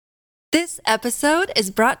This episode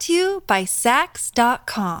is brought to you by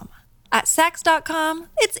Sax.com. At Sax.com,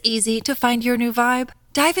 it's easy to find your new vibe.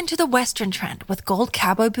 Dive into the Western trend with gold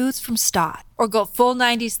cowboy boots from Stott, or go full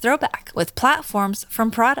 90s throwback with platforms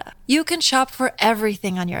from Prada. You can shop for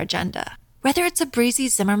everything on your agenda, whether it's a breezy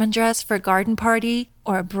Zimmermann dress for a garden party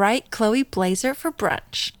or a bright Chloe blazer for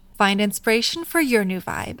brunch. Find inspiration for your new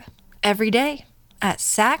vibe every day at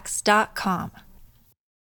Sax.com.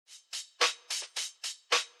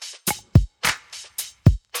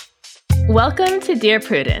 Welcome to Dear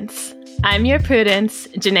Prudence. I'm your Prudence,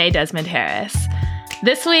 Janae Desmond Harris.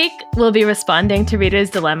 This week, we'll be responding to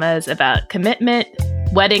readers' dilemmas about commitment,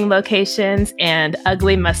 wedding locations, and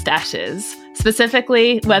ugly mustaches,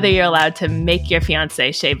 specifically whether you're allowed to make your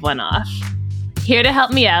fiancé shave one off. Here to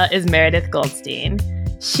help me out is Meredith Goldstein.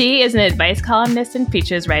 She is an advice columnist and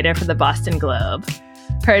features writer for the Boston Globe.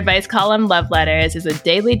 Her advice column, Love Letters, is a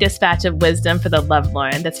daily dispatch of wisdom for the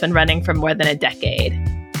lovelorn that's been running for more than a decade.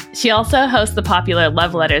 She also hosts the popular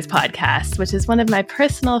Love Letters podcast, which is one of my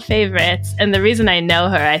personal favorites. And the reason I know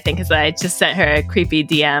her, I think, is that I just sent her a creepy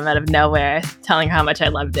DM out of nowhere telling her how much I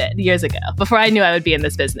loved it years ago, before I knew I would be in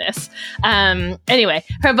this business. Anyway,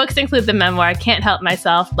 her books include the memoir Can't Help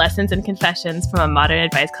Myself, Lessons and Confessions from a Modern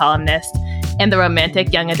Advice Columnist, and the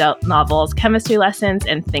romantic young adult novels Chemistry Lessons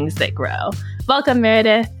and Things That Grow. Welcome,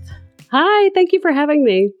 Meredith. Hi, thank you for having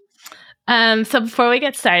me. So before we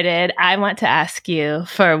get started, I want to ask you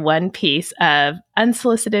for one piece of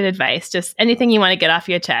unsolicited advice, just anything you want to get off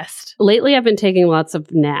your chest. Lately, I've been taking lots of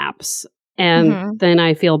naps, and then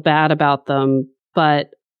I feel bad about them.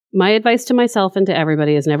 But my advice to myself and to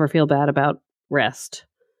everybody is never feel bad about rest.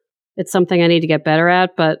 It's something I need to get better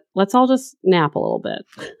at, but let's all just nap a little bit.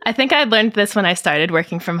 I think I learned this when I started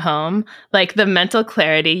working from home. Like, the mental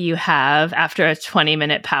clarity you have after a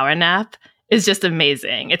 20-minute power nap is just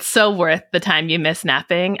amazing. It's so worth the time you miss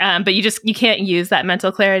napping. But you can't use that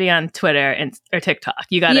mental clarity on Twitter or TikTok.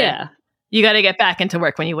 You gotta get back into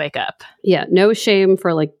work when you wake up. Yeah, no shame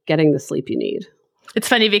for getting the sleep you need. It's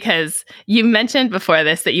funny because you mentioned before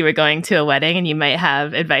this that you were going to a wedding and you might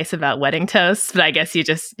have advice about wedding toasts, but I guess you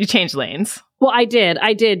changed lanes. Well, I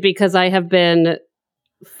did because I have been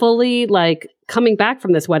fully coming back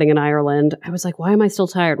from this wedding in Ireland. I was like, why am I still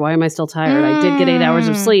tired? I did get 8 hours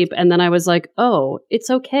of sleep. And then I was like, oh, it's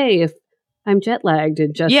okay if I'm jet lagged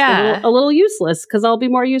and just a little useless because I'll be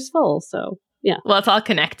more useful. So, yeah. Well, it's all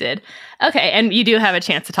connected. Okay. And you do have a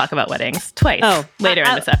chance to talk about weddings twice later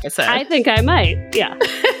in this episode. I think I might. Yeah.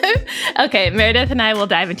 Okay. Meredith and I will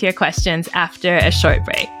dive into your questions after a short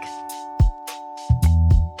break.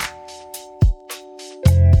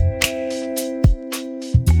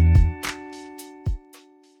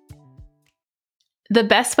 The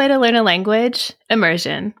best way to learn a language?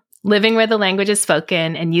 Immersion. Living where the language is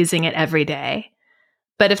spoken and using it every day.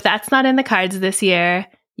 But if that's not in the cards this year,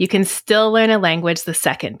 you can still learn a language the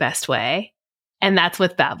second best way. And that's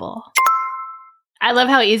with Babbel. I love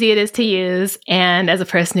how easy it is to use. And as a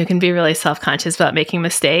person who can be really self-conscious about making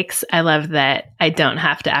mistakes, I love that I don't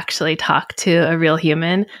have to actually talk to a real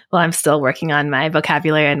human while I'm still working on my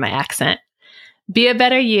vocabulary and my accent. Be a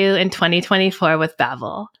better you in 2024 with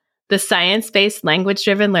Babbel, the science-based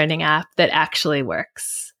language-driven learning app that actually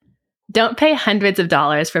works. Don't pay hundreds of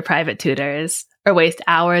dollars for private tutors or waste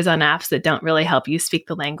hours on apps that don't really help you speak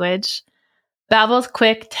the language. Babbel's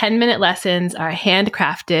quick 10-minute lessons are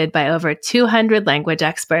handcrafted by over 200 language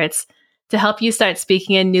experts to help you start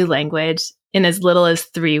speaking a new language in as little as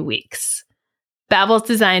 3 weeks. Babbel's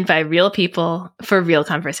designed by real people for real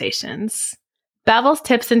conversations. Babbel's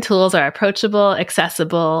tips and tools are approachable,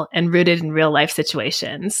 accessible, and rooted in real-life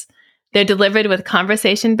situations. They're delivered with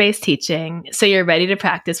conversation-based teaching, so you're ready to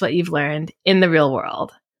practice what you've learned in the real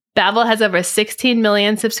world. Babbel has over 16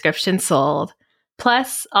 million subscriptions sold.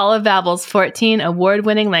 Plus, all of Babbel's 14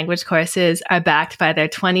 award-winning language courses are backed by their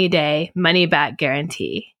 20-day money-back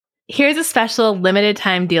guarantee. Here's a special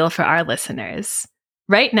limited-time deal for our listeners.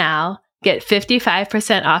 Right now, get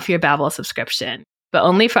 55% off your Babbel subscription, but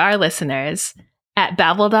only for our listeners at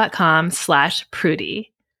babbel.com/Prudy.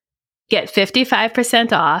 Get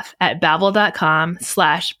 55% off at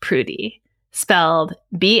babbel.com/Prudy, spelled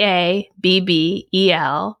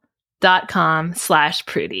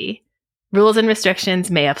BABBEL.com/Prudy. Rules and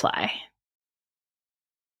restrictions may apply.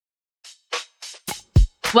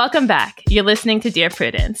 Welcome back. You're listening to Dear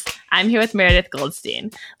Prudence. I'm here with Meredith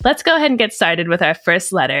Goldstein. Let's go ahead and get started with our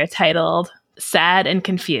first letter titled Sad and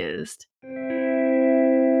Confused.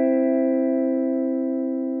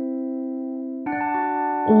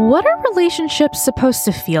 What are relationships supposed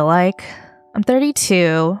to feel like? I'm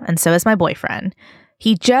 32, and so is my boyfriend.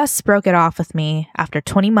 He just broke it off with me after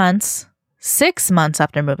 20 months, 6 months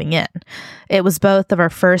after moving in. It was both of our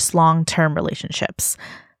first long-term relationships.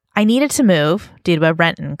 I needed to move due to a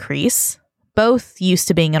rent increase, both used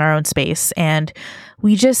to being in our own space, and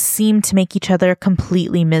we just seemed to make each other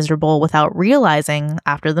completely miserable without realizing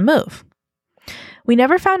after the move. We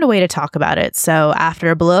never found a way to talk about it, so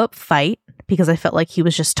after a blow-up fight, because I felt like he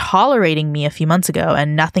was just tolerating me a few months ago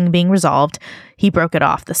and nothing being resolved, he broke it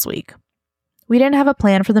off this week. We didn't have a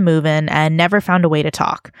plan for the move-in and never found a way to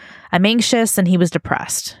talk. I'm anxious and he was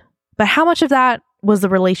depressed. But how much of that was the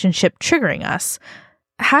relationship triggering us?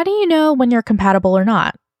 How do you know when you're compatible or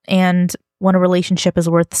not? And when a relationship is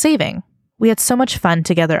worth saving? We had so much fun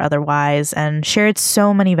together otherwise and shared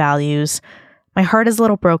so many values. My heart is a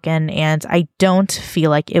little broken and I don't feel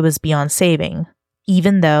like it was beyond saving,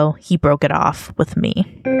 even though he broke it off with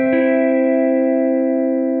me.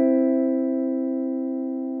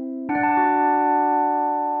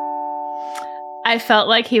 I felt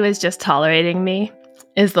like he was just tolerating me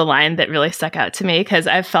is the line that really stuck out to me because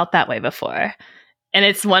I've felt that way before. And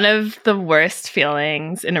it's one of the worst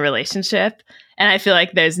feelings in a relationship. And I feel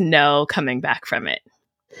like there's no coming back from it.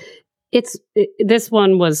 This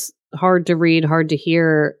one was hard to read, hard to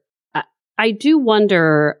hear. I do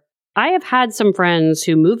wonder, I have had some friends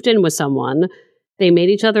who moved in with someone. They made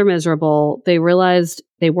each other miserable. They realized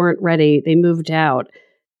they weren't ready. They moved out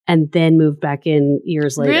and then moved back in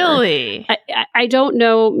years later. Really? I don't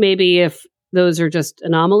know maybe if those are just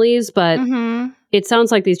anomalies, but it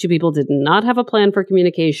sounds like these two people did not have a plan for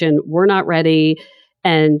communication, were not ready.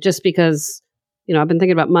 And just because, I've been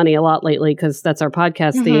thinking about money a lot lately because that's our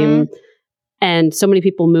podcast theme. And so many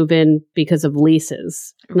people move in because of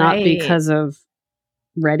leases, not because of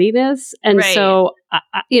readiness. And so,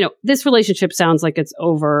 this relationship sounds like it's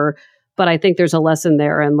over, but I think there's a lesson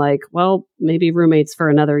there. And maybe roommates for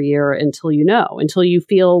another year until you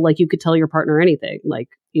feel like you could tell your partner anything,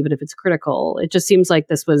 even if it's critical. It just seems like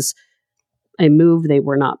this was a move they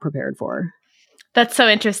were not prepared for. That's so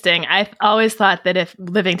interesting. I've always thought that if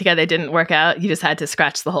living together didn't work out, you just had to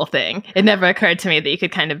scratch the whole thing. It never occurred to me that you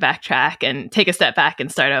could kind of backtrack and take a step back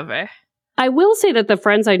and start over. I will say that the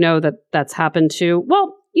friends I know that's happened to,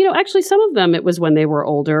 actually some of them, it was when they were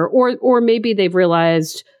older, or maybe they've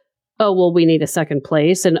realized, oh, well, we need a second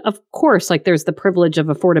place. And of course, there's the privilege of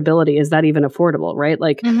affordability. Is that even affordable, right?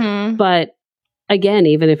 But again,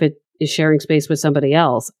 even if it is sharing space with somebody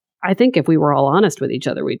else, I think if we were all honest with each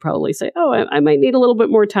other, we'd probably say, oh, I might need a little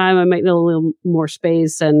bit more time. I might need a little more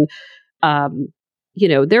space. And,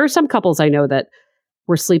 there are some couples I know that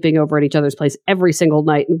were sleeping over at each other's place every single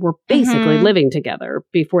night and were basically living together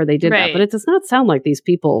before they did that. But it does not sound like these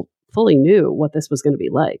people fully knew what this was going to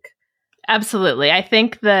be like. Absolutely. I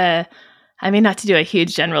think not to do a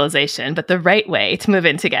huge generalization, but the right way to move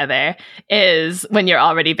in together is when you're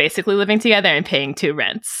already basically living together and paying 2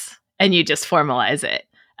 rents and you just formalize it.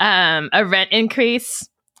 A rent increase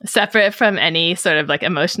separate from any sort of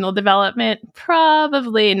emotional development,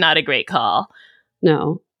 probably not a great call.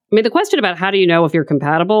 No. The question about how do you know if you're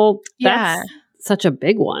compatible, that's such a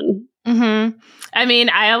big one.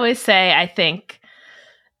 I always say I think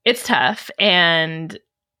it's tough and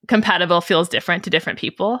compatible feels different to different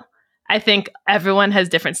people. I think everyone has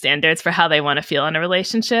different standards for how they want to feel in a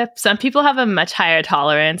relationship. Some people have a much higher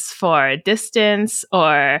tolerance for distance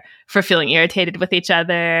or for feeling irritated with each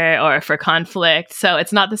other or for conflict. So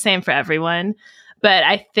it's not the same for everyone. But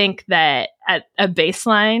I think that at a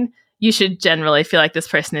baseline, you should generally feel like this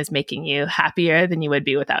person is making you happier than you would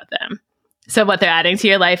be without them. So what they're adding to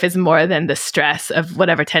your life is more than the stress of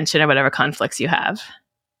whatever tension or whatever conflicts you have.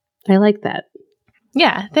 I like that.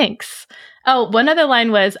 Yeah, thanks. Oh, one other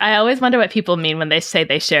line was, I always wonder what people mean when they say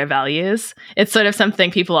they share values. It's sort of something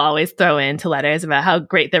people always throw into letters about how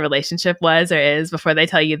great their relationship was or is before they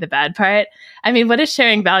tell you the bad part. What does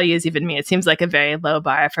sharing values even mean? It seems like a very low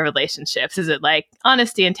bar for relationships. Is it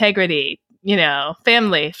honesty, integrity,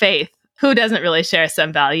 family, faith? Who doesn't really share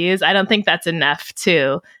some values? I don't think that's enough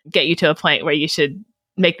to get you to a point where you should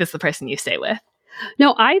make this the person you stay with.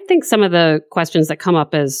 No, I think some of the questions that come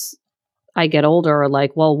up as I get older are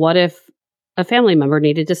well, what if a family member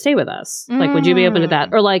needed to stay with us? Would you be open to that?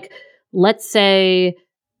 Or let's say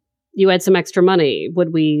you had some extra money.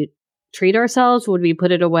 Would we treat ourselves? Would we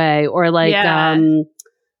put it away? Or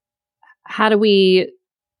how do we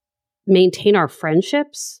maintain our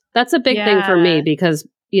friendships? That's a big thing for me because,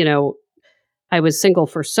 I was single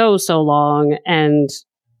for so long and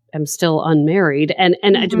am still unmarried. And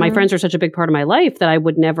my friends are such a big part of my life that I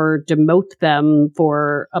would never demote them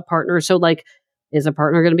for a partner. So is a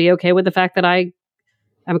partner going to be okay with the fact that I'm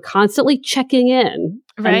constantly checking in?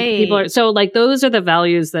 Right. And people are, so those are the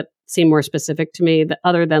values that seem more specific to me,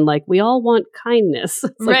 other than like, we all want kindness.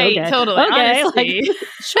 It's like, Right, okay, totally. okay, Honestly. like,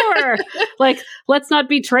 sure. Like, let's not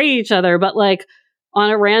betray each other. But like on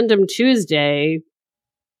a random Tuesday,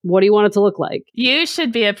 what do you want it to look like? You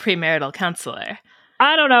should be a premarital counselor.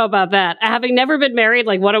 I don't know about that. Having never been married,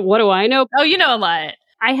 like what do I know? Oh, you know a lot.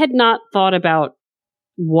 I had not thought about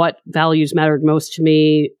what values mattered most to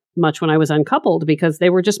me much when I was uncoupled, because they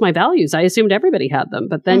were just my values. I assumed everybody had them.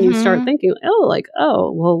 But then you start thinking,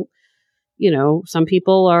 well, some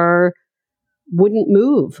people wouldn't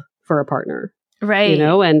move for a partner. Right.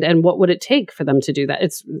 And what would it take for them to do that?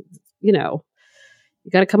 It's, you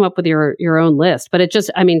got to come up with your own list. But it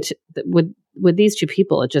just, with these two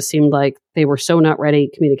people, it just seemed like they were so not ready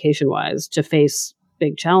communication wise to face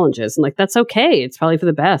big challenges. And like, that's okay. It's probably for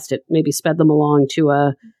the best. It maybe sped them along to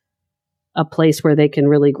a place where they can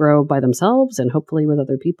really grow by themselves and hopefully with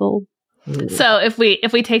other people. So if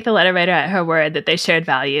we take the letter writer at her word that they shared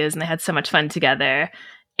values and they had so much fun together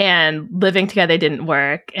and living together didn't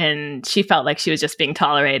work and she felt like she was just being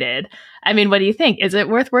tolerated, I mean, what do you think? Is it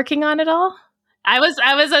worth working on at all? I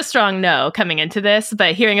was a strong no coming into this,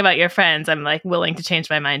 but hearing about your friends, I'm like willing to change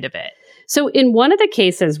my mind a bit. So in one of the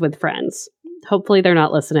cases with friends, hopefully they're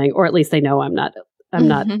not listening, or at least they know I'm not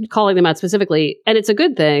calling them out specifically. And it's a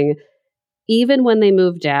good thing. Even when they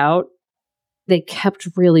moved out, they kept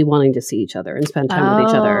really wanting to see each other and spend time with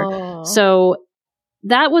each other. So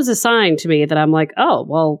that was a sign to me that I'm like, oh,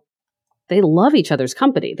 well, they love each other's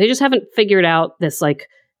company. They just haven't figured out this like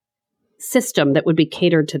system that would be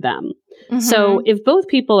catered to them. So if both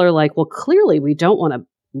people are like, well, clearly we don't want to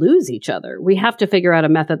lose each other, we have to figure out a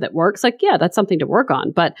method that works. Like, yeah, that's something to work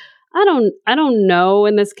on. But I don't know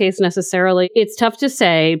in this case necessarily. It's tough to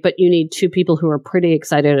say, but you need two people who are pretty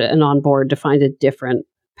excited and on board to find a different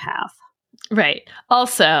path. Right.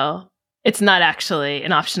 Also, it's not actually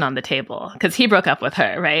an option on the table because he broke up with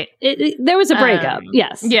her, right? There was a breakup,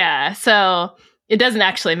 yes. Yeah, so it doesn't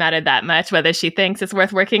actually matter that much whether she thinks it's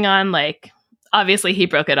worth working on. Like, obviously he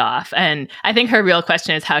broke it off. And I think her real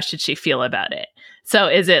question is, how should she feel about it? So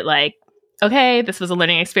is it like, okay, this was a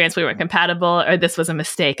learning experience, we weren't compatible, or this was a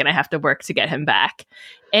mistake and I have to work to get him back?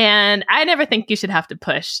 And I never think you should have to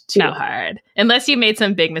push too hard unless you made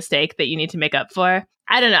some big mistake that you need to make up for.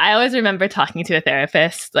 I don't know. I always remember talking to a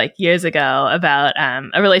therapist like years ago about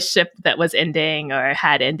a relationship that was ending or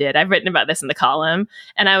had ended. I've written about this in the column.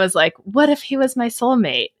 And I was like, what if he was my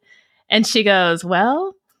soulmate? And she goes,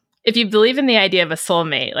 well, if you believe in the idea of a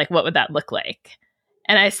soulmate, like what would that look like?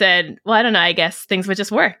 And I said, well, I don't know. I guess things would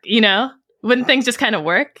just work, Wouldn't things just kind of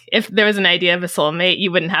work? If there was an idea of a soulmate,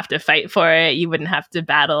 you wouldn't have to fight for it. You wouldn't have to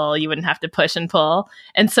battle. You wouldn't have to push and pull.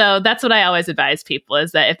 And so that's what I always advise people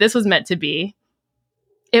is that if this was meant to be,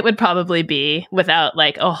 it would probably be without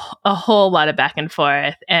like a whole lot of back and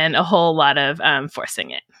forth and a whole lot of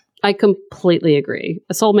forcing it. I completely agree.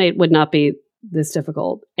 A soulmate would not be this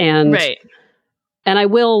difficult. And I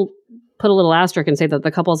will put a little asterisk and say that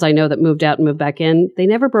the couples I know that moved out and moved back in, they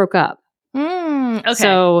never broke up. Okay.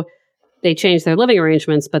 So they changed their living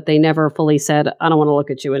arrangements, but they never fully said, I don't want to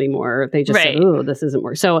look at you anymore. They just said, oh, this isn't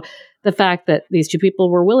work. So the fact that these two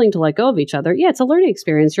people were willing to let go of each other, it's a learning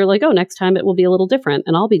experience. You're like, oh, next time it will be a little different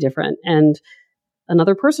and I'll be different and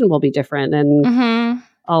another person will be different. And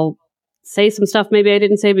I'll say some stuff maybe I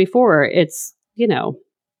didn't say before. It's,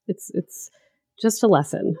 it's just a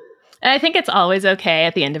lesson. And I think it's always okay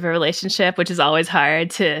at the end of a relationship, which is always hard,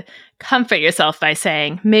 to comfort yourself by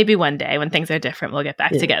saying, maybe one day when things are different, we'll get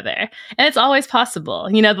back together. And it's always possible.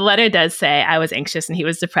 The letter does say I was anxious and he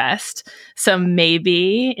was depressed. So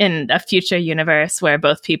maybe in a future universe where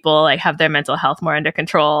both people like have their mental health more under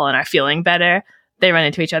control and are feeling better, they run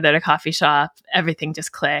into each other at a coffee shop. Everything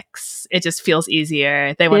just clicks. It just feels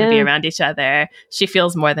easier. They want to be around each other. She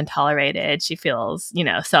feels more than tolerated. She feels,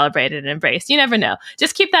 celebrated and embraced. You never know.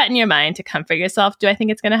 Just keep that in your mind to comfort yourself. Do I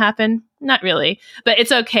think it's going to happen? Not really. But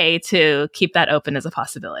it's okay to keep that open as a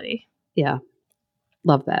possibility. Yeah.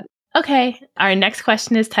 Love that. Okay. Our next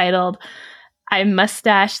question is titled, I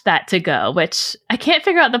mustache that to go, which I can't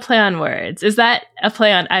figure out the play on words. Is that a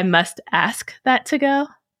play on I must ask that to go?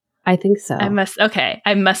 I think so. I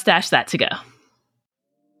mustache that to go.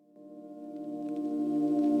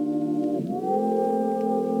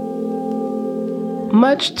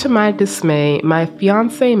 Much to my dismay, my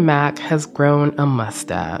fiancé Mac has grown a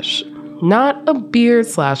mustache. Not a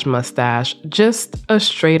beard/mustache, just a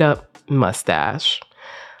straight up mustache.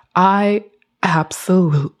 I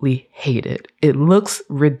absolutely hate it. It looks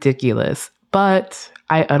ridiculous, but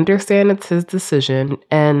I understand it's his decision,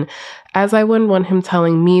 and as I wouldn't want him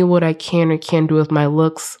telling me what I can or can't do with my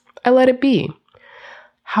looks, I let it be.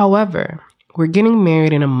 However, we're getting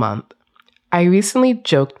married in a month. I recently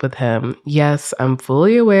joked with him. Yes, I'm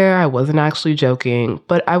fully aware I wasn't actually joking,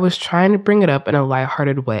 but I was trying to bring it up in a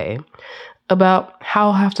lighthearted way about how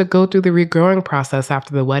I'll have to go through the regrowing process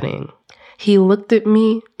after the wedding. He looked at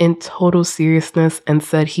me in total seriousness and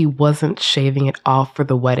said he wasn't shaving it off for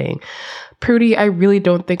the wedding. Prudy, I really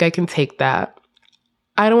don't think I can take that.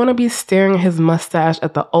 I don't want to be staring at his mustache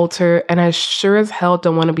at the altar, and I sure as hell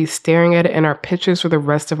don't want to be staring at it in our pictures for the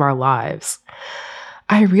rest of our lives.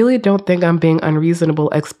 I really don't think I'm being unreasonable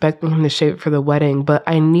expecting him to shave it for the wedding, but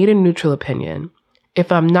I need a neutral opinion.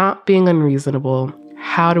 If I'm not being unreasonable,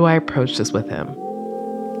 how do I approach this with him?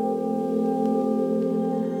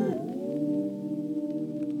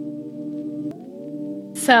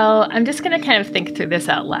 So I'm just going to kind of think through this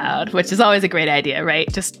out loud, which is always a great idea,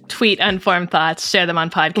 right? Just tweet unformed thoughts, share them on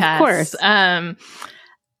podcasts. Of course.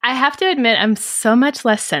 I have to admit, I'm so much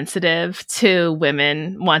less sensitive to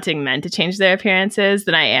women wanting men to change their appearances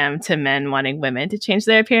than I am to men wanting women to change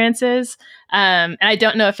their appearances. And I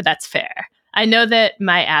don't know if that's fair. I know that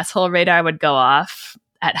my asshole radar would go off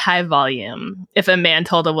at high volume if a man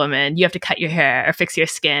told a woman, you have to cut your hair or fix your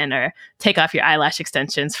skin or take off your eyelash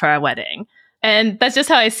extensions for our wedding. And that's just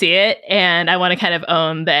how I see it. And I want to kind of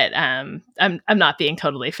own that I'm not being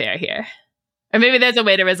totally fair here. Or maybe there's a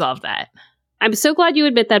way to resolve that. I'm so glad you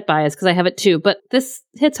admit that bias because I have it too, but this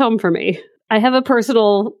hits home for me. I have a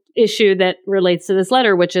personal issue that relates to this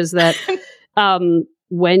letter, which is that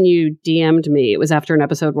when you DM'd me, it was after an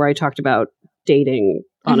episode where I talked about dating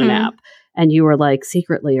on an app, and you were like,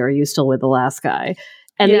 secretly, are you still with the last guy?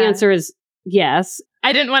 And the answer is yes.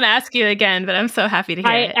 I didn't want to ask you again, but I'm so happy to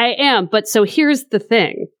hear it. I am, but so here's the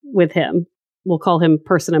thing with him. We'll call him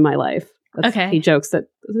person in my life. Okay. He jokes that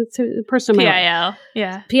it's a person in my life. PIL.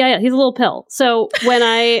 Yeah. PIL. He's a little pill. So when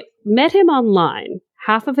I met him online,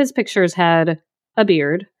 half of his pictures had a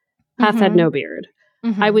beard, half had no beard.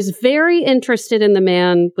 I was very interested in the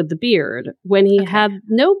man with the beard. When he had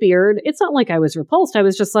no beard, it's not like I was repulsed. I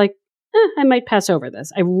was just like, I might pass over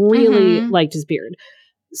this. I really liked his beard.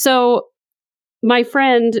 So my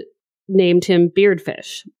friend named him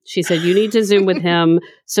Beardfish. She said, you need to Zoom with him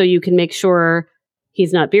so you can make sure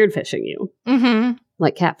he's not beard fishing you,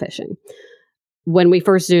 like catfishing. When we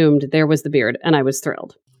first Zoomed, there was the beard, and I was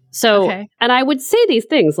thrilled. So, and I would say these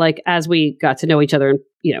things, like, as we got to know each other,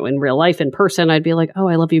 in real life, in person, I'd be like, oh,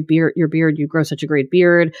 I love your beard. You grow such a great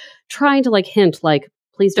beard. Trying to, like, hint, like,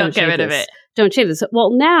 please don't get shave rid this. of it. Don't shave this.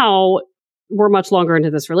 Well, now we're much longer into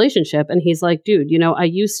this relationship, and he's like, dude, I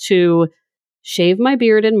used to shave my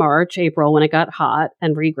beard in March, April, when it got hot,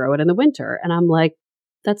 and regrow it in the winter. And I'm like,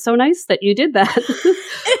 that's so nice that you did that.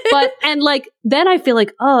 And then I feel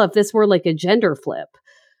like, oh, if this were like a gender flip,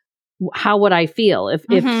 how would I feel if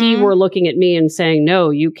he were looking at me and saying, no,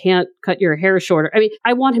 you can't cut your hair shorter? I mean,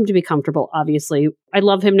 I want him to be comfortable, obviously. I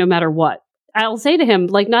love him no matter what. I'll say to him,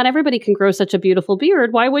 like, not everybody can grow such a beautiful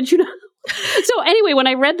beard. Why would you not? So anyway, when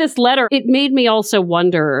I read this letter, it made me also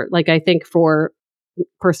wonder, like, I think for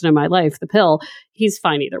person in my life, the pill, he's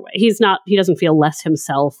fine either way. He doesn't feel less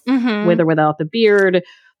himself with or without the beard.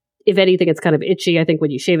 If anything, it's kind of itchy. I think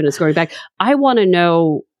when you shave it, it's growing back. I want to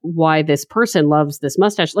know why this person loves this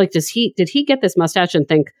mustache. Like, did he get this mustache and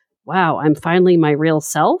think, wow, I'm finally my real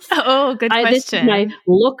self? Oh, good question. This is my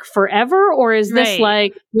look forever? Or is this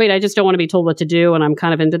like, wait, I just don't want to be told what to do and I'm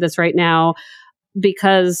kind of into this right now?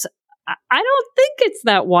 Because I don't think it's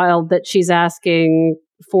that wild that she's asking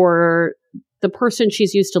for the person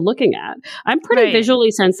she's used to looking at. I'm pretty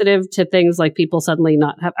visually sensitive to things like people suddenly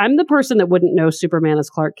not have. I'm the person that wouldn't know Superman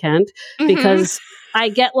as Clark Kent because I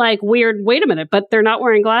get like weird, wait a minute, but they're not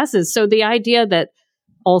wearing glasses. So the idea that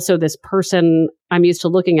also this person I'm used to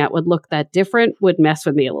looking at would look that different would mess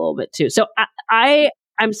with me a little bit too. So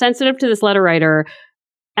I'm sensitive to this letter writer,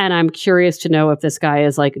 and I'm curious to know if this guy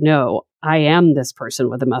is like, no, I am this person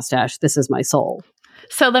with a mustache. This is my soul.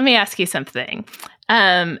 So let me ask you something.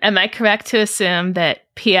 Am I correct to assume that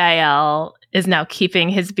PIL is now keeping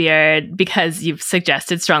his beard because you've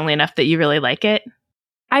suggested strongly enough that you really like it?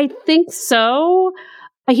 I think so.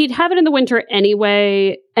 He'd have it in the winter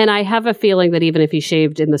anyway. And I have a feeling that even if he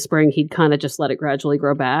shaved in the spring, he'd kind of just let it gradually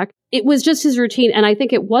grow back. It was just his routine. And I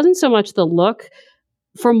think it wasn't so much the look.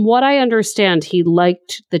 From what I understand, he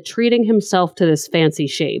liked the treating himself to this fancy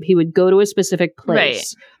shave. He would go to a specific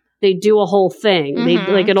place. Right. They do a whole thing. They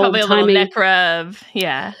like an old timey neck rub.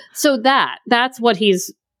 Yeah. So that's what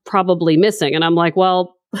he's probably missing. And I'm like,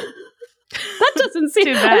 well, that doesn't seem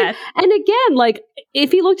too bad. And again, like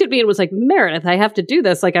if he looked at me and was like, Meredith, I have to do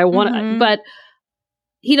this. Like I want to, but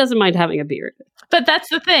he doesn't mind having a beard. But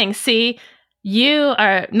that's the thing. See, you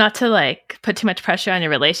are, not to like put too much pressure on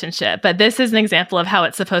your relationship, but this is an example of how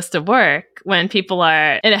it's supposed to work when people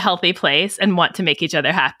are in a healthy place and want to make each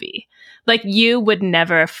other happy. Like, you would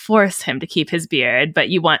never force him to keep his beard, but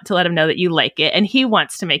you want to let him know that you like it, and he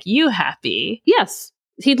wants to make you happy. Yes.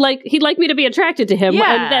 He'd like me to be attracted to him.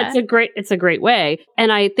 Yeah. And it's a great way.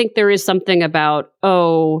 And I think there is something about,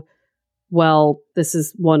 oh, well, this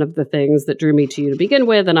is one of the things that drew me to you to begin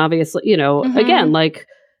with. And obviously, you know, again, like,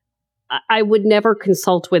 I would never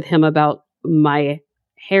consult with him about my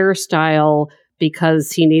hairstyle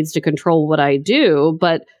because he needs to control what I do,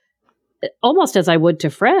 but almost as I would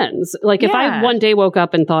to friends. Like, if I one day woke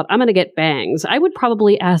up and thought, I'm going to get bangs, I would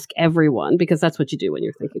probably ask everyone, because that's what you do when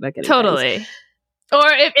you're thinking about getting bangs. Or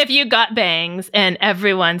if you got bangs and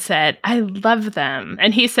everyone said, I love them,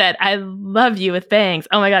 and he said, I love you with bangs,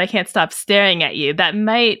 oh my God, I can't stop staring at you, that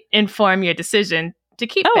might inform your decision to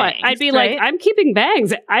keep bangs. I'd be like, I'm keeping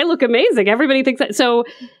bangs. I look amazing. Everybody thinks that. So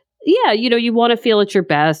yeah, you know, you want to feel at your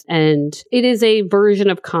best, and it is a version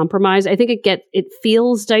of compromise. I think it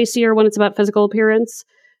feels dicier when it's about physical appearance,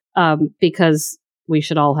 because we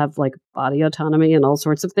should all have like body autonomy and all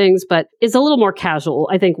sorts of things, but it's a little more casual,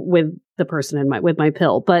 I think, with the person with my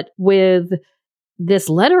pill. But with this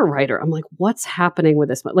letter writer, I'm like, what's happening with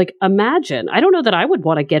this? Like, imagine, I don't know that I would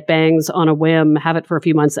want to get bangs on a whim, have it for a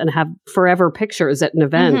few months, and have forever pictures at an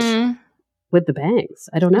event with the bangs.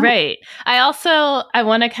 I don't know. Right. I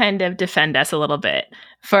want to kind of defend us a little bit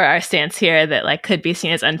for our stance here that like could be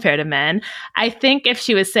seen as unfair to men. I think if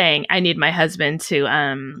she was saying, I need my husband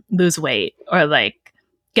to lose weight or like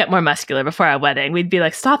get more muscular before our wedding, we'd be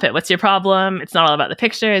like, stop it. What's your problem? It's not all about the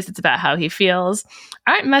pictures. It's about how he feels.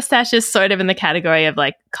 Aren't mustaches sort of in the category of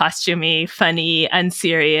like costumey, funny,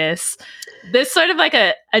 unserious? There's sort of like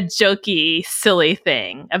a jokey, silly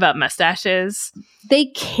thing about mustaches. They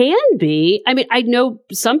can be. I mean, I know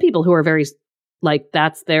some people who are very like,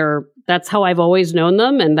 that's how I've always known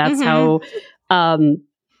them. And that's how,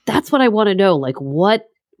 that's what I want to know. Like, what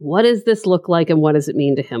does this look like? And what does it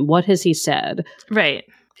mean to him? What has he said? Right.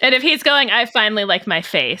 And if he's going, I finally like my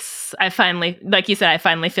face, I finally, like you said, I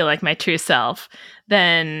finally feel like my true self,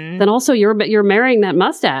 then also you're marrying that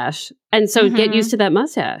mustache. And so get used to that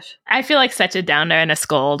mustache. I feel like such a downer and a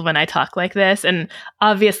scold when I talk like this. And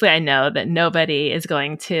obviously I know that nobody is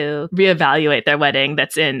going to reevaluate their wedding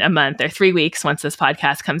that's in a month or 3 weeks once this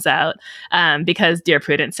podcast comes out, because Dear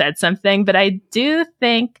Prudence said something. But I do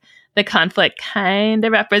think the conflict kind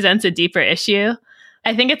of represents a deeper issue.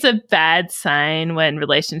 I think it's a bad sign when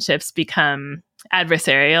relationships become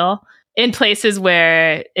adversarial in places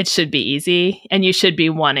where it should be easy and you should be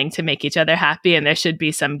wanting to make each other happy and there should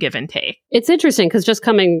be some give and take. It's interesting because just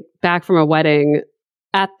coming back from a wedding,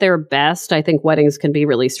 at their best, I think weddings can be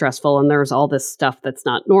really stressful, and there's all this stuff that's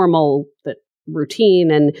not normal, that routine.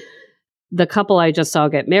 And the couple I just saw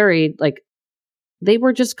get married, like, they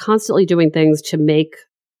were just constantly doing things to make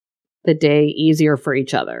the day easier for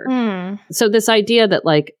each other. So this idea that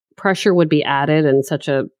like pressure would be added in such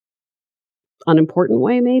a unimportant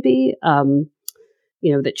way, maybe,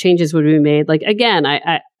 you know, that changes would be made. Like, again,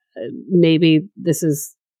 I maybe this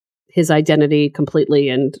is his identity completely,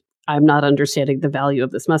 and I'm not understanding the value of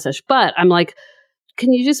this mustache. But I'm like,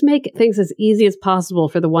 can you just make things as easy as possible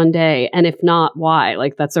for the one day? And if not, why?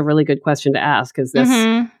 Like, that's a really good question to ask. Is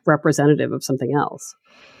this representative of something else?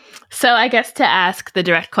 So I guess to ask the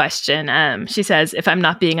direct question, she says, if I'm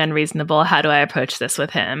not being unreasonable, how do I approach this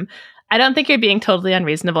with him? I don't think you're being totally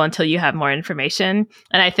unreasonable until you have more information.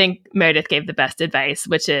 And I think Meredith gave the best advice,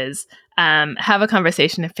 which is have a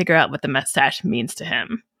conversation and figure out what the mustache means to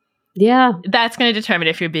him. Yeah. That's going to determine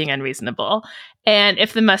if you're being unreasonable. And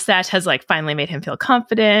if the mustache has like finally made him feel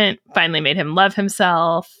confident, finally made him love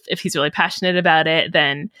himself, if he's really passionate about it,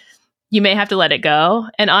 then you may have to let it go.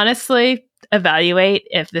 And honestly, evaluate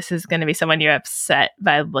if this is going to be someone you're upset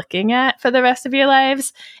by looking at for the rest of your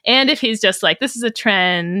lives. And if he's just like, this is a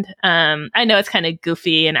trend, I know it's kind of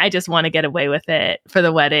goofy and I just want to get away with it for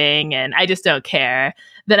the wedding and I just don't care,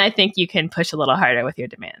 then I think you can push a little harder with your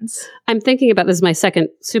demands. I'm thinking about, this is my second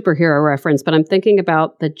superhero reference, but I'm thinking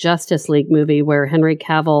about the Justice League movie where Henry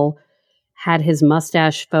Cavill had his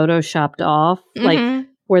mustache photoshopped off, like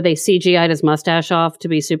where they CGI'd his mustache off to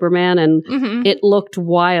be Superman, and it looked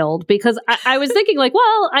wild because I was thinking like,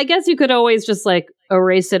 well, I guess you could always just like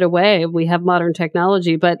erase it away. We have modern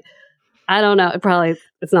technology, but I don't know.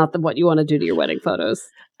 It's not what you want to do to your wedding photos.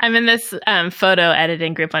 I'm in this photo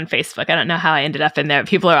editing group on Facebook. I don't know how I ended up in there.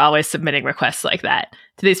 People are always submitting requests like that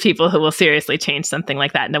to these people who will seriously change something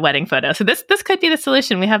like that in a wedding photo. So this could be the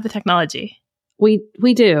solution. We have the technology. We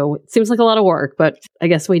do. It seems like a lot of work, but I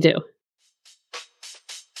guess we do.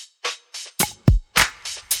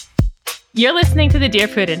 You're listening to The Dear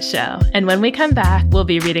Prudence Show, and when we come back, we'll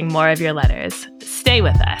be reading more of your letters. Stay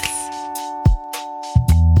with us.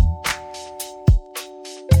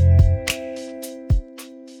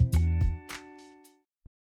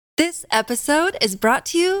 This episode is brought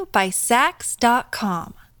to you by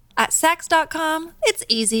Sax.com. At Sax.com, it's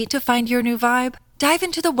easy to find your new vibe. Dive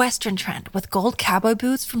into the Western trend with gold cowboy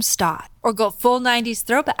boots from Stott, or go full 90s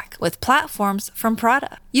throwback with platforms from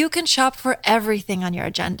Prada. You can shop for everything on your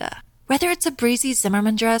agenda, whether it's a breezy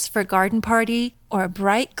Zimmermann dress for a garden party or a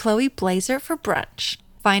bright Chloe blazer for brunch.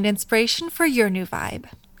 Find inspiration for your new vibe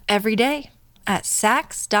every day at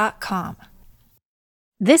Sax.com.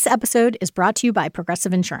 This episode is brought to you by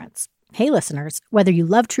Progressive Insurance. Hey, listeners, whether you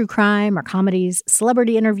love true crime or comedies,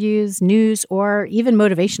 celebrity interviews, news, or even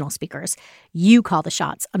motivational speakers, you call the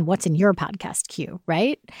shots on what's in your podcast queue,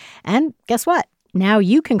 right? And guess what? Now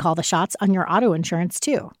you can call the shots on your auto insurance,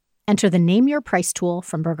 too. Enter the Name Your Price tool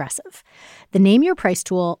from Progressive. The Name Your Price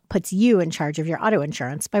tool puts you in charge of your auto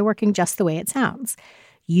insurance by working just the way it sounds.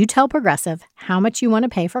 You tell Progressive how much you want to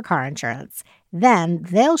pay for car insurance. Then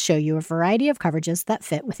they'll show you a variety of coverages that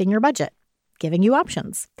fit within your budget, giving you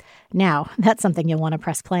options. Now, that's something you'll want to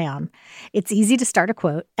press play on. It's easy to start a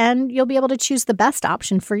quote, and you'll be able to choose the best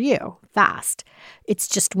option for you fast. It's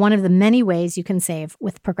just one of the many ways you can save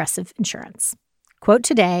with Progressive Insurance. Quote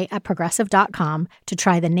today at Progressive.com to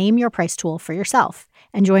try the Name Your Price tool for yourself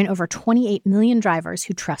and join over 28 million drivers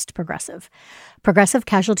who trust Progressive. Progressive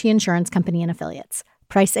Casualty Insurance Company and Affiliates.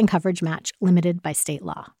 Price and coverage match limited by state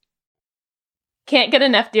law. Can't get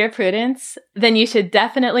enough Dear Prudence? Then you should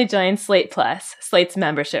definitely join Slate Plus, Slate's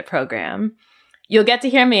membership program. You'll get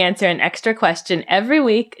to hear me answer an extra question every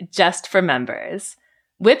week just for members.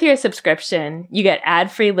 With your subscription, you get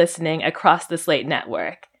ad-free listening across the Slate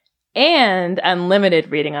network and unlimited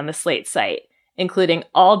reading on the Slate site, including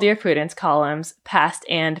all Dear Prudence columns, past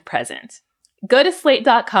and present. Go to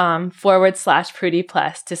slate.com/Prudie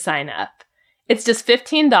Plus to sign up. It's just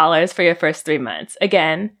 $15 for your first 3 months.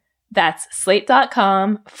 Again, that's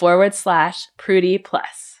slate.com/Prudie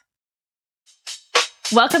Plus.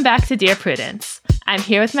 Welcome back to Dear Prudence. I'm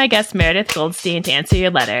here with my guest Meredith Goldstein to answer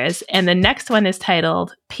your letters, and the next one is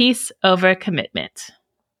titled Peace Over Commitment.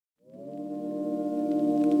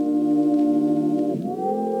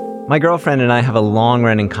 My girlfriend and I have a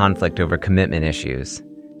long-running conflict over commitment issues.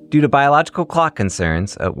 Due to biological clock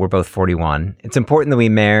concerns, we're both 41, it's important that we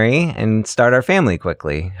marry and start our family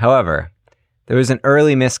quickly. However, there was an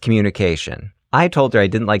early miscommunication. I told her I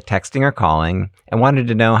didn't like texting or calling and wanted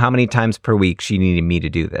to know how many times per week she needed me to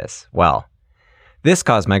do this. Well, this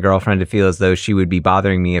caused my girlfriend to feel as though she would be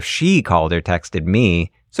bothering me if she called or texted me,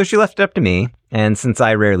 so she left it up to me, and since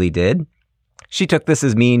I rarely did, she took this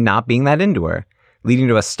as me not being that into her, leading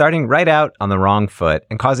to us starting right out on the wrong foot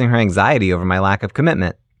and causing her anxiety over my lack of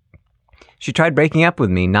commitment. She tried breaking up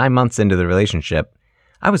with me 9 months into the relationship.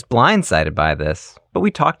 I was blindsided by this, but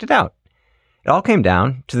we talked it out. It all came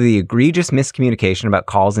down to the egregious miscommunication about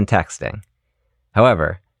calls and texting.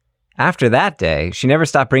 However, after that day, she never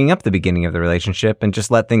stopped bringing up the beginning of the relationship and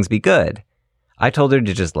just let things be good. I told her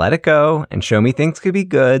to just let it go and show me things could be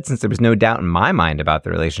good since there was no doubt in my mind about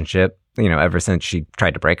the relationship, ever since she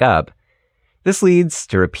tried to break up. This leads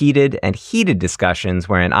to repeated and heated discussions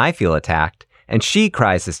wherein I feel attacked and she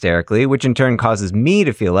cries hysterically, which in turn causes me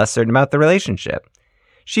to feel less certain about the relationship.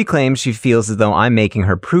 She claims she feels as though I'm making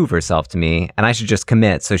her prove herself to me and I should just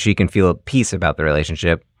commit so she can feel at peace about the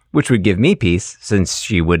relationship, which would give me peace since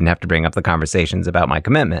she wouldn't have to bring up the conversations about my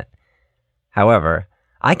commitment. However,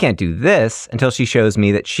 I can't do this until she shows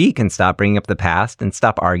me that she can stop bringing up the past and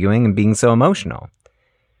stop arguing and being so emotional.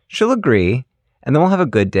 She'll agree, and then we'll have a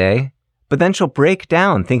good day, but then she'll break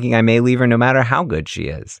down thinking I may leave her no matter how good she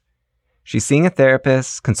is. She's seeing a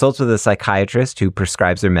therapist, consults with a psychiatrist who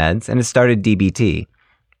prescribes her meds, and has started DBT.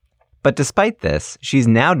 But despite this, she's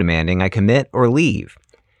now demanding I commit or leave.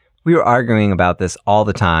 We were arguing about this all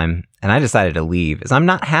the time, and I decided to leave as I'm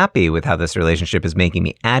not happy with how this relationship is making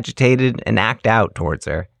me agitated and act out towards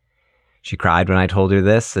her. She cried when I told her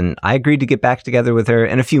this, and I agreed to get back together with her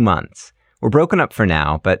in a few months. We're broken up for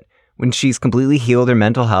now, but when she's completely healed her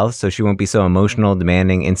mental health so she won't be so emotional,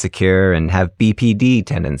 demanding, insecure, and have BPD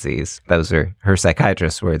tendencies. Those are her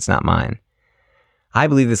psychiatrist's words, not mine. I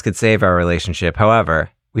believe this could save our relationship. However,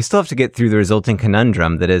 we still have to get through the resulting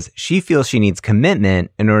conundrum that is, she feels she needs commitment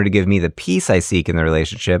in order to give me the peace I seek in the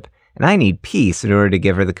relationship, and I need peace in order to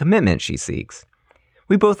give her the commitment she seeks.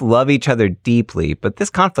 We both love each other deeply, but this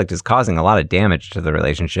conflict is causing a lot of damage to the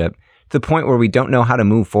relationship, to the point where we don't know how to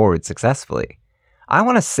move forward successfully. I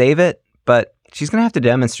want to save it, but she's going to have to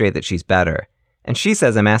demonstrate that she's better. And she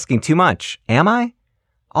says I'm asking too much. Am I?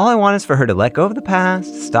 All I want is for her to let go of the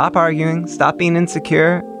past, stop arguing, stop being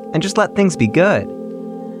insecure, and just let things be good.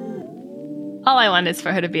 All I want is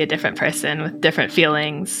for her to be a different person with different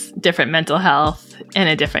feelings, different mental health, and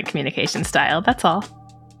a different communication style. That's all.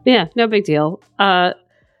 Yeah, no big deal.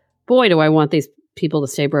 Boy, do I want these people to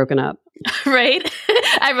stay broken up. Right?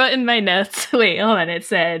 I wrote in my notes, wait, hold on. It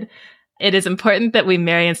said, it is important that we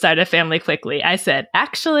marry and start a family quickly. I said,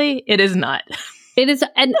 actually, it is not. It is,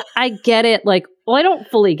 and I get it. Like, well, I don't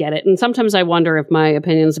fully get it. And sometimes I wonder if my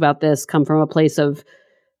opinions about this come from a place of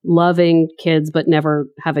loving kids, but never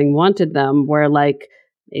having wanted them, where like,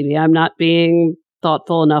 maybe I'm not being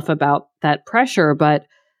thoughtful enough about that pressure, but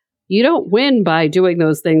you don't win by doing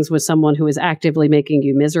those things with someone who is actively making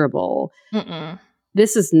you miserable. Mm-mm.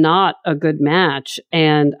 This is not a good match.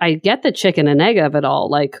 And I get the chicken and egg of it all.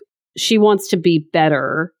 Like, she wants to be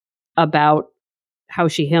better about how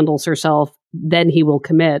she handles herself, then he will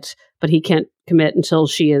commit, but he can't commit until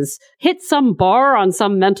she has hit some bar on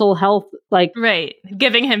some mental health, like, right,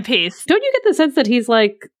 giving him peace. Don't you get the sense that he's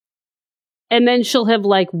like, and then she'll have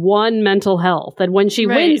like one mental health, and when she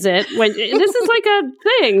wins it, when this is like a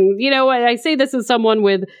thing, you know, I say this as someone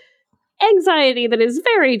with anxiety that is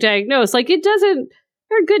very diagnosed. Like, it doesn't,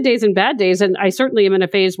 there are good days and bad days, and I certainly am in a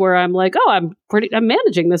phase where I'm like, oh, I'm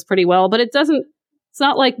managing this pretty well, but it's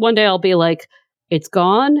not like one day I'll be like, it's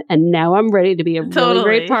gone, and now I'm ready to be a really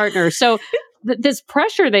great partner. So this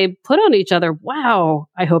pressure they put on each other, wow,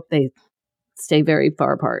 I hope they stay very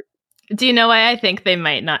far apart. Do you know why I think they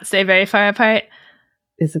might not stay very far apart?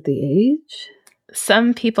 Is it the age?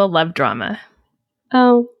 Some people love drama.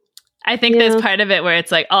 Oh. I think there's part of it where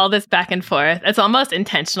it's like all this back and forth. It's almost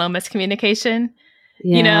intentional miscommunication.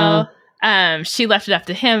 Yeah. You know, she left it up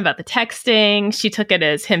to him about the texting. She took it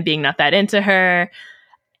as him being not that into her.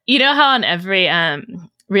 You know how on every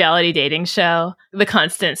reality dating show, the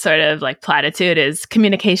constant sort of like platitude is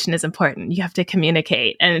communication is important. You have to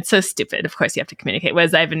communicate. And it's so stupid. Of course, you have to communicate. What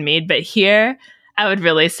does that even mean? But here, I would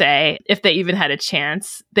really say if they even had a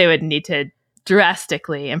chance, they would need to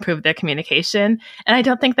drastically improve their communication. And I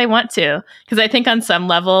don't think they want to, because I think on some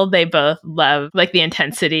level, they both love like the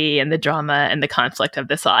intensity and the drama and the conflict of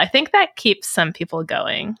this all. I think that keeps some people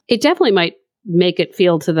going. It definitely might make it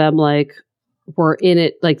feel to them like, we're in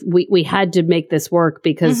it, like we had to make this work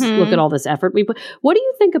because look at all this effort we put. What do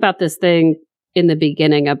you think about this thing in the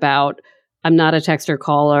beginning about I'm not a texter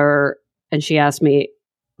caller, and she asked me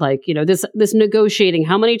like, you know, this negotiating,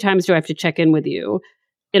 how many times do I have to check in with you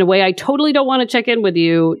in a way I totally don't want to check in with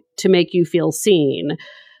you to make you feel seen?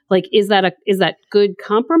 Like, is that good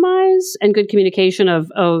compromise and good communication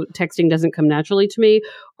of, oh, texting doesn't come naturally to me?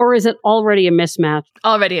 Or is it already a mismatch?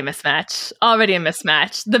 Already a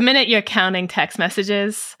mismatch. The minute you're counting text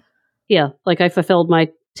messages. Yeah, like I fulfilled my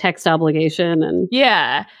text obligation. And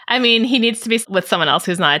yeah, I mean, he needs to be with someone else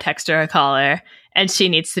who's not a texter or caller. And she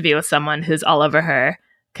needs to be with someone who's all over her,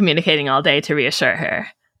 communicating all day to reassure her.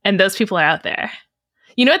 And those people are out there.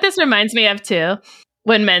 You know what this reminds me of too?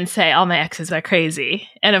 When men say, all my exes are crazy.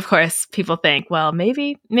 And of course, people think, well,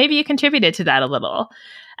 maybe you contributed to that a little.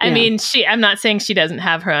 I mean, I'm not saying she doesn't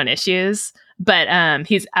have her own issues, but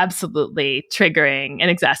he's absolutely triggering and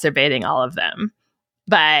exacerbating all of them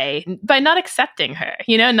by not accepting her,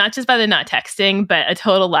 you know, not just by the not texting, but a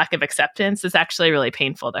total lack of acceptance is actually really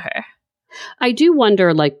painful to her. I do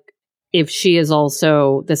wonder, like, if she is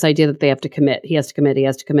also this idea that they have to commit. He has to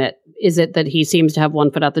commit. Is it that he seems to have one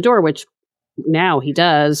foot out the door, which now he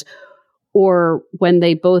does, or when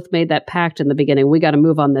they both made that pact in the beginning, we got to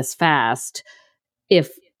move on this fast,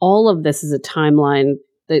 if all of this is a timeline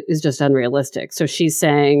that is just unrealistic. So she's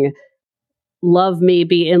saying, love me,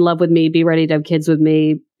 be in love with me, be ready to have kids with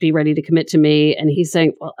me, be ready to commit to me. And he's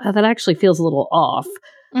saying, well, that actually feels a little off.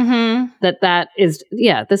 That is,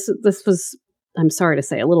 this was, I'm sorry to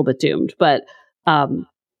say, a little bit doomed. But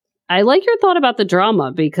I like your thought about the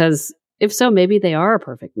drama, because if so, maybe they are a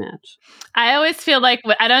perfect match. I always feel like,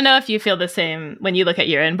 I don't know if you feel the same when you look at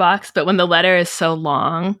your inbox, but when the letter is so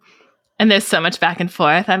long and there's so much back and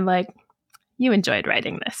forth, I'm like, you enjoyed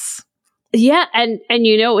writing this. Yeah. And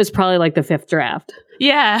you know, it was probably like the fifth draft.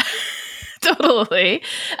 Yeah, totally.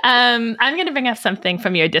 I'm going to bring up something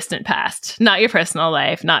from your distant past, not your personal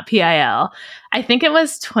life, not PIL. I think it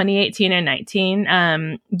was 2018 or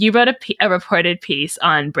 19. You wrote a reported piece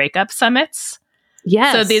on breakup summits.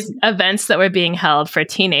 Yes. So these events that were being held for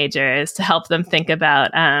teenagers to help them think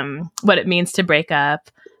about what it means to break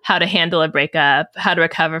up, how to handle a breakup, how to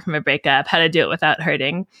recover from a breakup, how to do it without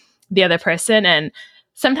hurting the other person. And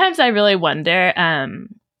sometimes I really wonder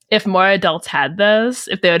if more adults had those,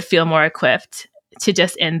 if they would feel more equipped to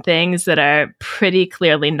just end things that are pretty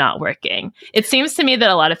clearly not working. It seems to me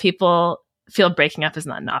that a lot of people feel breaking up is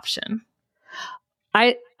not an option.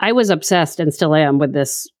 I was obsessed and still am with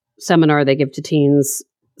this seminar they give to teens,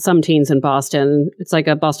 some teens in Boston. It's like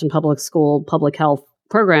a Boston Public School public health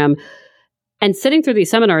program. And sitting through these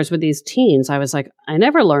seminars with these teens, I was like, I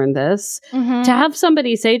never learned this. Mm-hmm. To have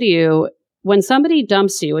somebody say to you, when somebody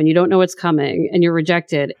dumps you and you don't know what's coming and you're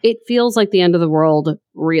rejected, it feels like the end of the world,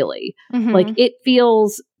 really. Mm-hmm. Like it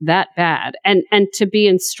feels that bad. And to be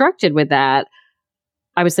instructed with that,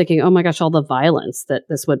 I was thinking, oh my gosh, all the violence that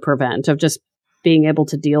this would prevent, of just being able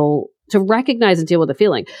to recognize and deal with the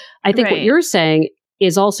feeling. I think what you're saying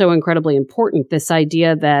is also incredibly important. This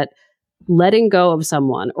idea that letting go of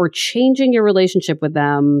someone or changing your relationship with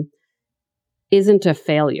them isn't a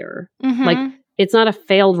failure. Mm-hmm. Like, it's not a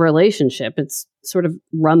failed relationship. It's sort of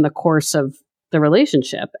run the course of the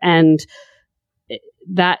relationship. And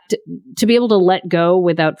that to be able to let go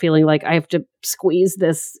without feeling like I have to squeeze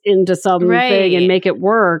this into something and make it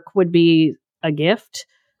work would be a gift.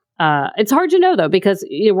 It's hard to know, though, because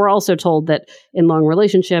we're also told that in long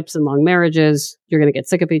relationships and long marriages, you're going to get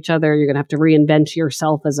sick of each other. You're going to have to reinvent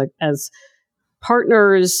yourself as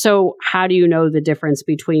partners. So how do you know the difference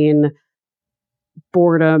between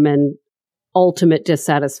boredom and ultimate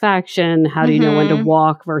dissatisfaction? How do you know when to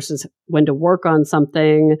walk versus when to work on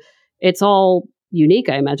something? It's all unique,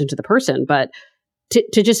 I imagine, to the person. But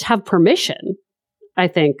to just have permission, I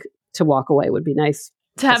think, to walk away would be nice.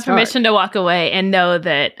 To have permission to walk away and know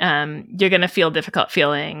that you're going to feel difficult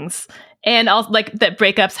feelings. And also, like, that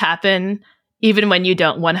breakups happen even when you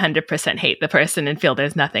don't 100% hate the person and feel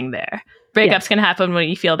there's nothing there. Breakups can happen when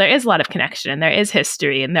you feel there is a lot of connection, there is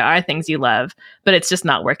history, and there are things you love, but it's just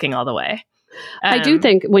not working all the way. I do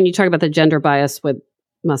think when you talk about the gender bias with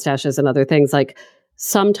mustaches and other things, like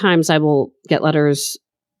sometimes I will get letters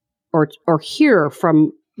or hear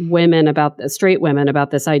from women straight women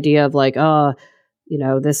about this idea of like, oh,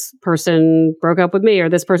 this person broke up with me, or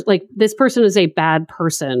this person is a bad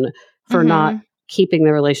person for not keeping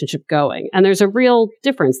the relationship going. And there's a real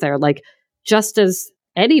difference there. Like, just as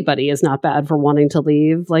anybody is not bad for wanting to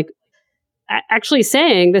leave, like actually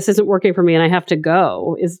saying this isn't working for me and I have to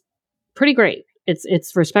go is pretty great.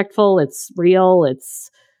 It's respectful. It's real. It's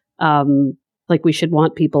like we should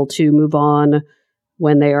want people to move on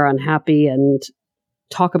when they are unhappy and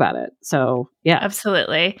talk about it. So, yeah.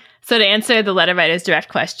 Absolutely. So to answer the letter writer's direct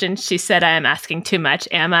question, she said, I am asking too much.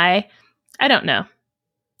 Am I? I don't know.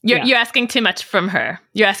 You're asking too much from her.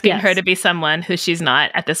 You're asking her to be someone who she's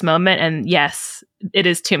not at this moment. And yes, it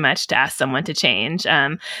is too much to ask someone to change.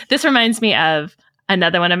 This reminds me of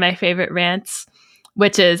another one of my favorite rants,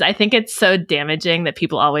 which is, I think it's so damaging that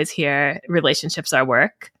people always hear relationships are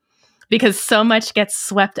work, because so much gets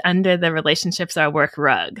swept under the relationships are work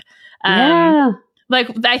rug. Like,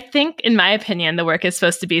 I think, in my opinion, the work is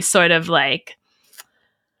supposed to be sort of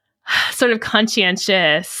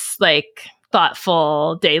conscientious, like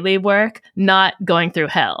thoughtful daily work, not going through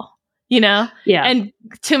hell, Yeah. And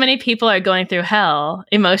too many people are going through hell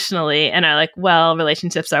emotionally and are like, well,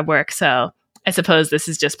 relationships are work, so I suppose this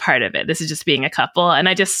is just part of it. This is just being a couple. And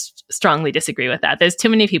I just strongly disagree with that. There's too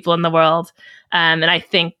many people in the world. And I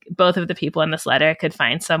think both of the people in this letter could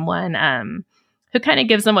find someone who kind of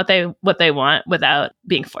gives them what they want without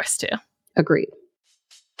being forced to. Agreed.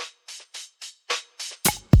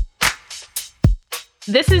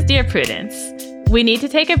 This is Dear Prudence. We need to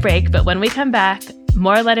take a break, but when we come back,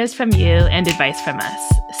 more letters from you and advice from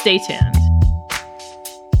us. Stay tuned.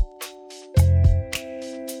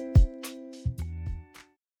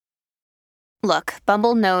 Look,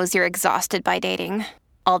 Bumble knows you're exhausted by dating.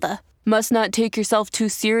 All the must not take yourself too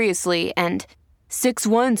seriously and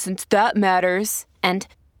 6'1" since that matters. And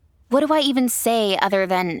what do I even say other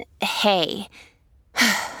than, hey?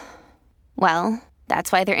 Well,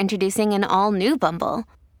 that's why they're introducing an all-new Bumble,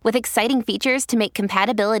 with exciting features to make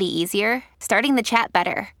compatibility easier, starting the chat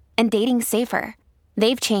better, and dating safer.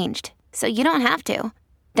 They've changed, so you don't have to.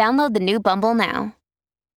 Download the new Bumble now.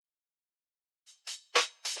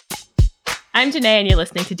 I'm Janae, and you're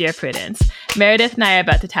listening to Dear Prudence. Meredith and I are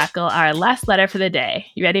about to tackle our last letter for the day.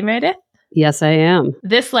 You ready, Meredith? Yes, I am.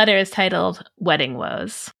 This letter is titled Wedding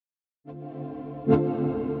Woes.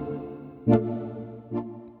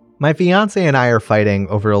 My fiancé and I are fighting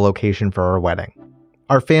over a location for our wedding.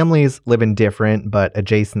 Our families live in different but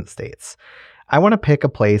adjacent states. I want to pick a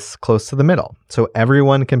place close to the middle so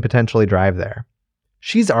everyone can potentially drive there.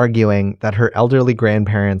 She's arguing that her elderly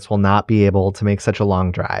grandparents will not be able to make such a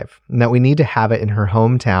long drive and that we need to have it in her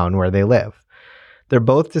hometown where they live. They're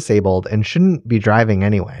both disabled and shouldn't be driving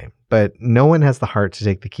anyway, but no one has the heart to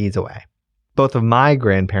take the keys away. Both of my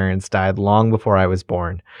grandparents died long before I was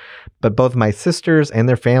born, but both my sisters and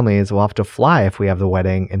their families will have to fly if we have the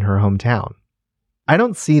wedding in her hometown. I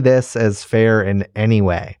don't see this as fair in any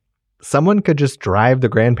way. Someone could just drive the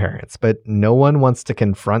grandparents, but no one wants to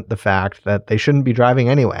confront the fact that they shouldn't be driving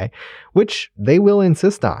anyway, which they will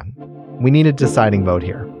insist on. We need a deciding vote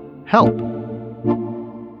here. Help.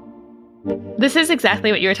 This is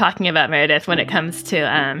exactly what you were talking about, Meredith, when it comes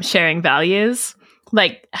to sharing values.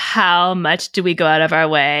 Like, how much do we go out of our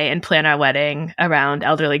way and plan our wedding around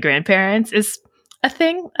elderly grandparents is a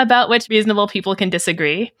thing about which reasonable people can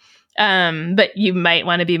disagree. But you might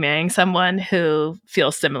want to be marrying someone who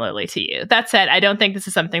feels similarly to you. That said, I don't think this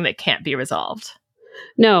is something that can't be resolved.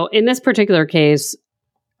 No, in this particular case,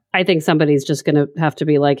 I think somebody's just going to have to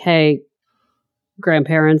be like, hey,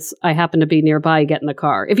 grandparents, I happen to be nearby, get in the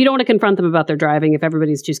car. If you don't want to confront them about their driving, if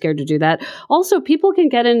everybody's too scared to do that. Also, people can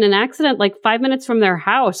get in an accident like 5 minutes from their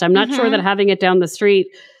house. I'm not sure that having it down the street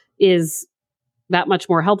is that much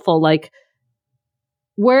more helpful. Like,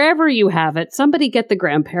 wherever you have it, somebody get the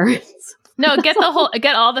grandparents. No, get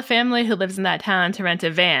all the family who lives in that town to rent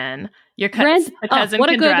a van. Your cousin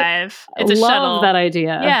can drive. It's a shuttle. Love that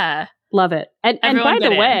idea. Yeah. Love it. And by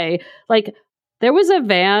the way, like, there was a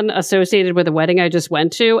van associated with a wedding I just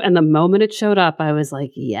went to, and the moment it showed up, I was like,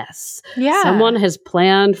 yes. Yeah. Someone has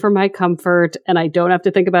planned for my comfort, and I don't have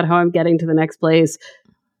to think about how I'm getting to the next place.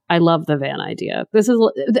 I love the van idea.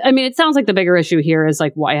 It sounds like the bigger issue here is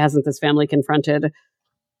like, why hasn't this family confronted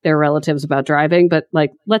their relatives about driving? But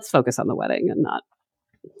like, let's focus on the wedding and not.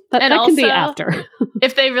 That also, can be after.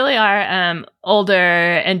 If they really are older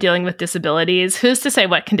and dealing with disabilities, who's to say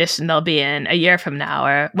what condition they'll be in a year from now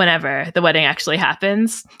or whenever the wedding actually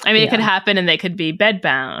happens? I mean, It could happen and they could be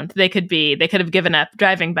bedbound. They could have given up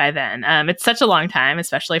driving by then. It's such a long time,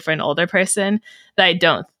 especially for an older person, that I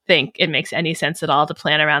don't think it makes any sense at all to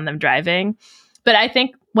plan around them driving. But I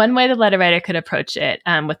think one way the letter writer could approach it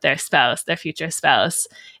with their spouse, their future spouse,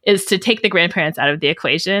 is to take the grandparents out of the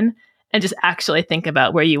equation and just actually think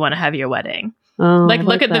about where you want to have your wedding.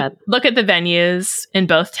 Look at the venues in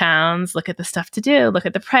both towns, look at the stuff to do, look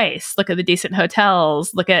at the price, look at the decent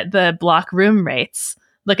hotels, look at the block room rates,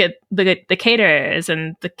 look at the caterers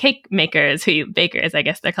and the cake makers, bakers, I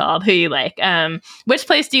guess they're called, who you like. Which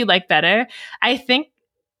place do you like better? I think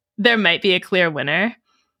there might be a clear winner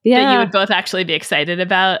that you would both actually be excited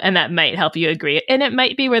about, and that might help you agree. And it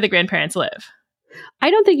might be where the grandparents live.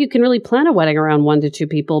 I don't think you can really plan a wedding around 1 to 2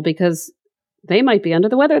 people because they might be under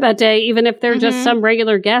the weather that day, even if they're just some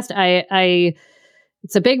regular guest.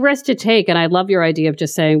 It's a big risk to take, and I love your idea of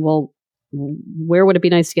just saying, well, where would it be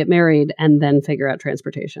nice to get married, and then figure out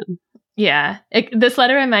transportation. Yeah. This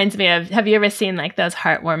letter reminds me of, have you ever seen like those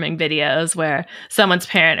heartwarming videos where someone's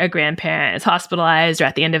parent or grandparent is hospitalized or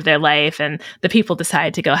at the end of their life and the people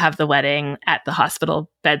decide to go have the wedding at the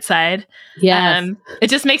hospital bedside? Yes. It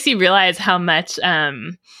just makes you realize how much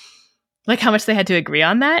they had to agree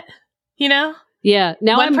on that, you know? Yeah.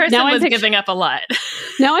 One person was giving up a lot.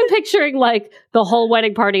 Now I'm picturing like the whole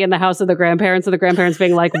wedding party in the house of the grandparents, and the grandparents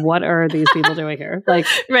being like, what are these people doing here? Like,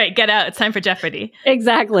 right. Get out. It's time for Jeopardy.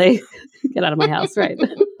 Exactly. Get out of my house. Right.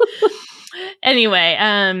 Anyway,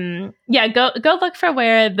 go look for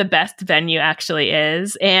where the best venue actually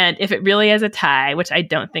is. And if it really is a tie, which I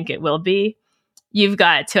don't think it will be, you've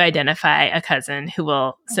got to identify a cousin who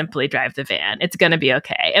will simply drive the van. It's going to be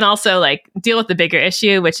okay. And also like deal with the bigger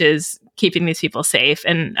issue, which is keeping these people safe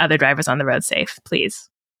and other drivers on the road safe, please.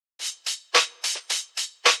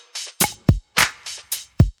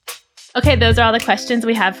 Okay, those are all the questions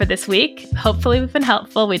we have for this week. Hopefully we've been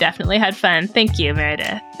helpful. We definitely had fun. Thank you,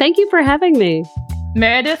 Meredith. Thank you for having me.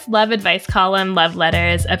 Meredith's Love Advice column, Love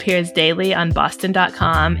Letters, appears daily on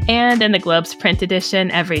Boston.com and in the Globe's print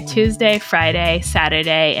edition every Tuesday, Friday,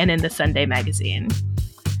 Saturday, and in the Sunday magazine.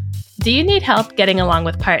 Do you need help getting along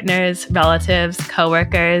with partners, relatives,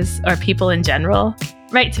 coworkers, or people in general?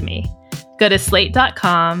 Write to me. Go to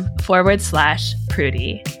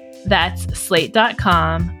slate.com/Prudie. That's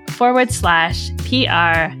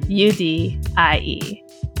slate.com/PRUDIE.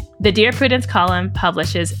 The Dear Prudence column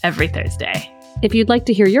publishes every Thursday. If you'd like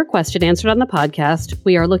to hear your question answered on the podcast,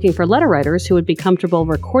 we are looking for letter writers who would be comfortable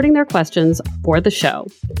recording their questions for the show.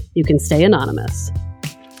 You can stay anonymous.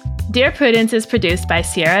 Dear Prudence is produced by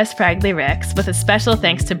Sierra Spragley-Ricks with a special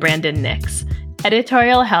thanks to Brandon Nix.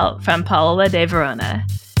 Editorial help from Paola De Verona.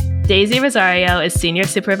 Daisy Rosario is senior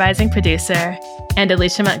supervising producer, and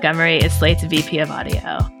Alicia Montgomery is Slate's VP of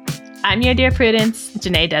audio. I'm your Dear Prudence,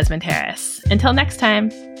 Janae Desmond Harris. Until next time.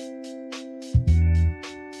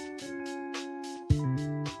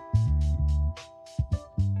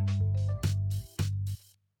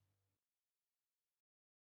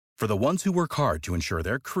 For the ones who work hard to ensure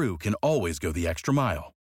their crew can always go the extra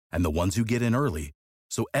mile, and the ones who get in early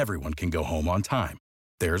so everyone can go home on time,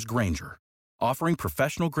 there's Grainger, offering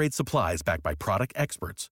professional-grade supplies backed by product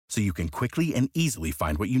experts so you can quickly and easily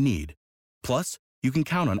find what you need. Plus, you can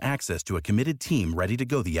count on access to a committed team ready to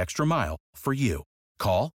go the extra mile for you.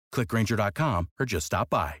 Call, click Grainger.com, or just stop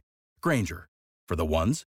by. Grainger, for the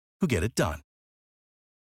ones who get it done.